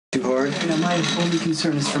Too hard? You know, my only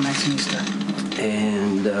concern is for Maximista.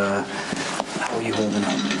 And, how are you holding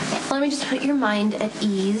up? Let me just put your mind at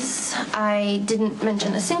ease. I didn't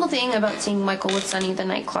mention a single thing about seeing Michael with Sonny the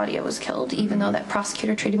night Claudia was killed, even though that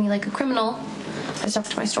prosecutor treated me like a criminal. I stuck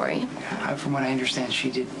to my story. From what I understand,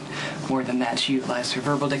 she did more than that. She utilized her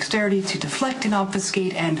verbal dexterity to deflect and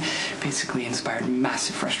obfuscate and basically inspired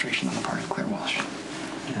massive frustration on the part of Claire Walsh.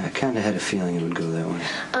 I kind of had a feeling it would go that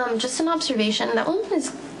way. Just an observation. That woman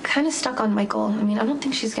is kind of stuck on Michael. I mean, I don't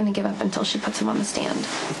think she's going to give up until she puts him on the stand.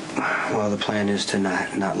 Well, the plan is to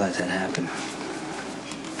not let that happen.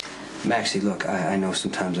 Maxie, look, I know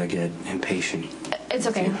sometimes I get impatient. It's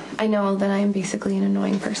okay. I know that I am basically an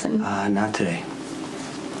annoying person. Not today.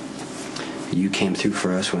 You came through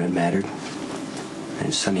for us when it mattered,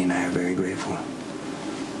 and Sonny and I are very grateful.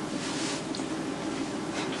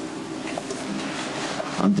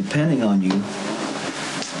 I'm depending on you.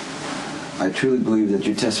 I truly believe that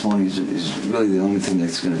your testimony is really the only thing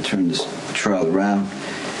that's going to turn this trial around,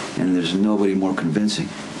 and there's nobody more convincing.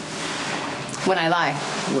 When I lie?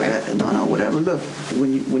 No, whatever. Look,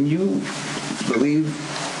 when you believe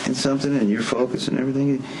in something and you're focused and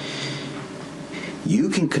everything, you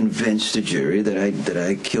can convince the jury that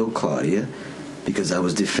I killed Claudia because I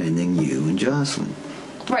was defending you and Jocelyn.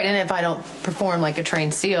 Right, and if I don't perform like a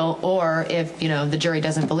trained SEAL, or if, the jury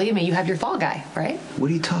doesn't believe me, you have your fall guy, right? What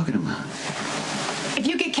are you talking about? If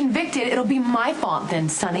you get convicted, it'll be my fault then,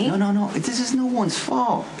 Sonny. No. This is no one's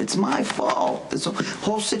fault. It's my fault. This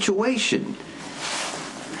whole situation.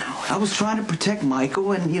 I was trying to protect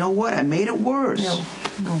Michael, and you know what? I made it worse.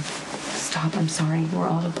 No. Stop. I'm sorry. We're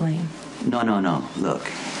all to blame. No. Look,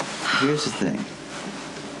 here's the thing.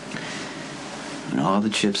 When all the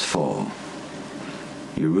chips fall,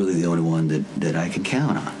 you're really the only one that I can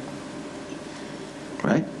count on.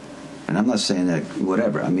 Right? And I'm not saying that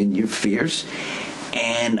whatever. I mean, you're fierce,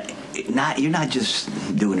 and you're not just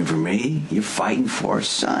doing it for me. You're fighting for our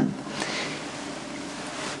son.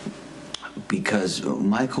 Because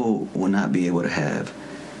Michael will not be able to have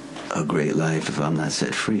a great life if I'm not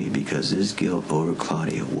set free, because his guilt over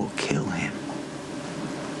Claudia will kill him.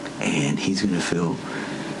 And he's going to feel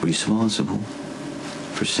responsible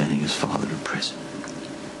for sending his father to prison.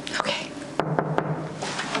 Okay.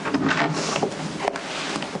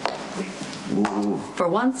 Whoa. For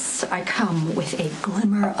once, I come with a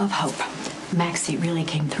glimmer of hope. Maxie really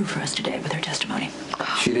came through for us today with her testimony.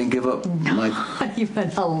 She didn't give up, Mike.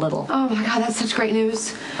 Even a little. Oh my God, that's such great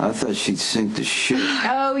news. I thought she'd sink the ship.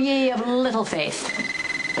 Oh, ye of little faith.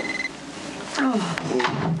 Oh,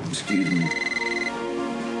 excuse me.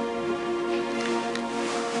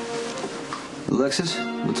 Alexis,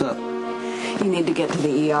 what's up? You need to get to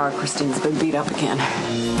the ER. Christine's been beat up again.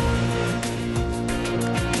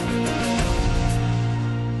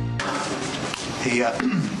 Hey,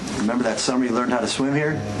 remember that summer you learned how to swim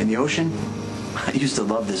here in the ocean? I used to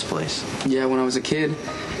love this place. Yeah, when I was a kid,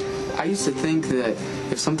 I used to think that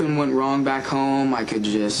if something went wrong back home, I could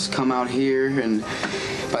just come out here, and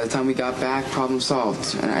by the time we got back, problem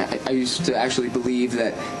solved. And I used to actually believe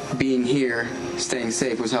that being here, staying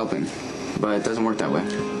safe, was helping. But it doesn't work that way.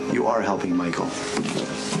 You are helping Michael.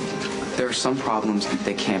 There are some problems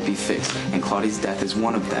that can't be fixed, and Claudia's death is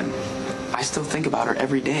one of them. I still think about her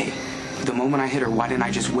every day. The moment I hit her, why didn't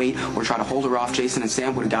I just wait or try to hold her off? Jason and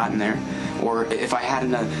Sam would have gotten there. Or if I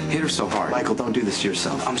hadn't hit her so hard. Michael, don't do this to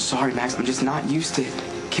yourself. I'm sorry, Max. I'm just not used to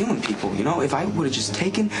killing people, If I would have just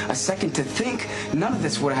taken a second to think, none of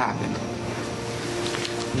this would have happened.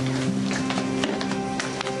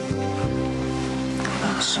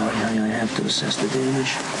 Sorry, honey, I have to assess the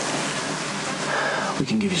damage. We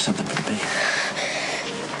can give you something for the baby.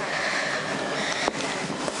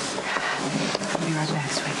 I'll be right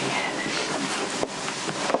back, sweetie.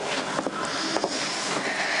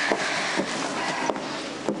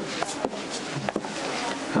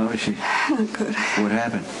 How is she? Not good. What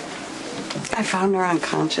happened? I found her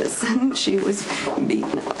unconscious, and she was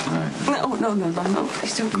beaten up. All right. No.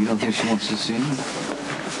 Please don't. You don't think she wants to see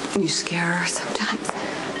me? You scare her sometimes.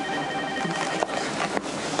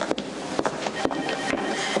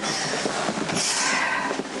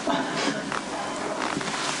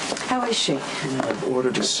 How is she? I've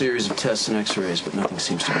ordered a series of tests and x-rays, but nothing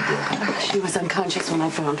seems to be broken. She was unconscious when I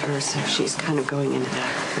found her, so she's kind of going into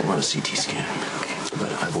that. We'll run a CT scan. Okay.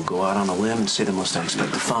 But I will go out on a limb and say the most I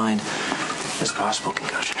expect to find is possible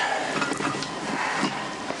concussion.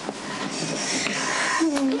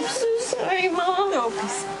 I'm so sorry, Mom. Don't be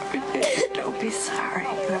sorry. Don't be sorry.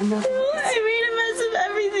 You have nothing. I made a mess of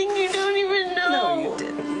everything. You don't even know. No, you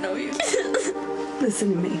didn't. No, you didn't.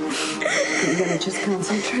 Listen to me. You're gonna just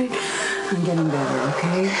concentrate on getting better,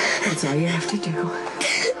 okay? That's all you have to do.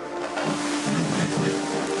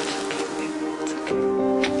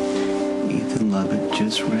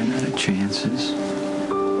 just ran out of chances.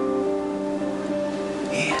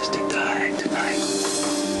 He has to die tonight.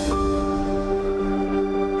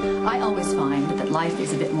 I always find that life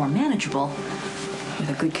is a bit more manageable with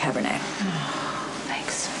a good Cabernet.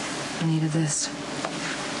 Thanks. I needed this.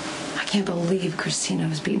 I can't believe Christina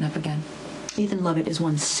was beaten up again. Ethan Lovett is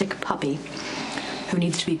one sick puppy who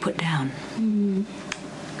needs to be put down.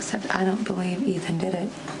 Except I don't believe Ethan did it.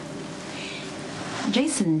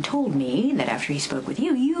 Jason told me that after he spoke with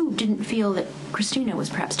you, you didn't feel that Christina was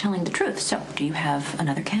perhaps telling the truth. So, do you have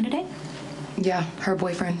another candidate? Yeah, her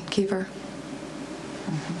boyfriend, Kiefer.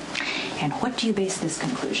 And what do you base this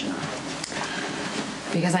conclusion on?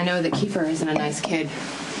 Because I know that Kiefer isn't a nice kid.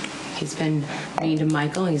 He's been mean to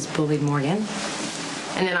Michael, he's bullied Morgan.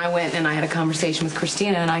 And then I went and I had a conversation with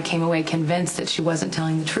Christina, and I came away convinced that she wasn't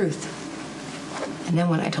telling the truth. And then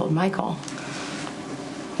when I told Michael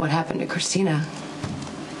what happened to Christina,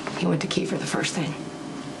 he went to Kiefer the first thing.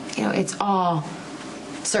 You know, it's all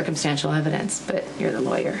circumstantial evidence, but you're the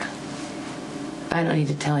lawyer. I don't need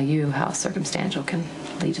to tell you how circumstantial can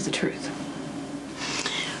lead to the truth.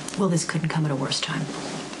 Well, this couldn't come at a worse time.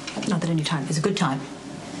 Not that any time is a good time.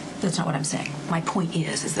 That's not what I'm saying. My point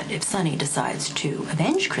is that if Sonny decides to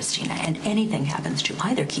avenge Christina and anything happens to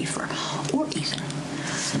either Kiefer or Ethan,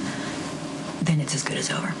 then it's as good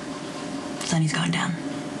as over. Sonny's gone down.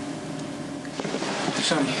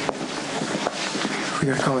 Sonny, we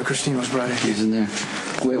gotta call her Christina's brother. He's in there.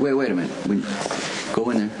 Wait a minute. Go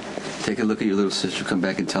in there. Take a look at your little sister. Come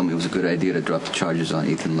back and tell me it was a good idea to drop the charges on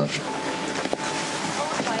Ethan Lovett.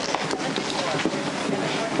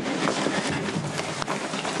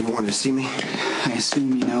 You wanted to see me? I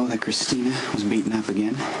assume you know that Christina was beaten up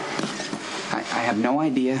again. I have no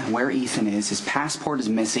idea where Ethan is. His passport is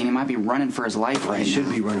missing. He might be running for his life right now. He should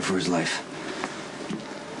be running for his life.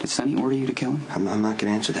 Did Sonny order you to kill him? I'm not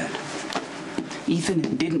going to answer that. Ethan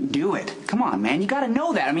didn't do it. Come on, man. You got to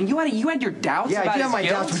know that. I mean, you had your doubts Yeah, about I do his have my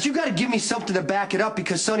guilt. doubts, but you got to give me something to back it up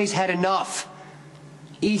because Sonny's had enough.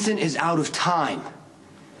 Ethan is out of time.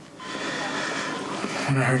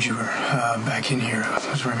 When I heard you were back in here, I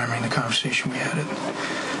was remembering the conversation we had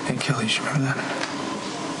at Kelly's. Remember that?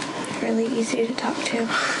 Really easy to talk to.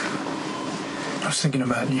 I was thinking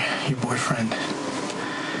about your boyfriend.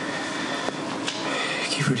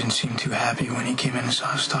 Kiefer didn't seem too happy when he came in and saw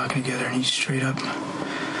us talking together, and he straight up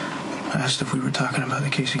asked if we were talking about the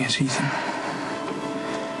case against Ethan.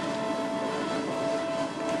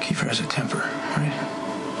 Kiefer has a temper, right?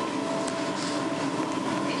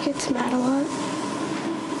 He gets mad a lot.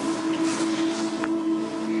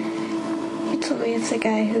 He told me if the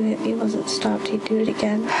guy who hit me wasn't stopped, he'd do it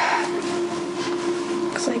again.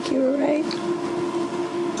 Looks like you were right.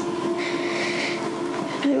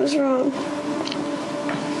 I was wrong.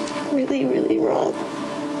 Really, really wrong.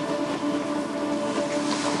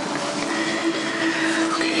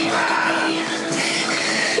 Okay, look at me.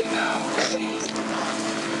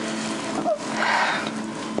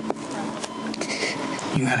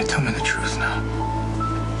 You gotta tell me the truth now.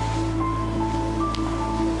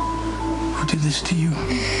 Who did this to you?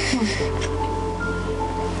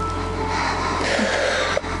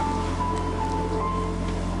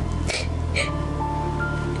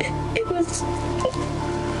 It was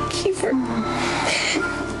Kiefer.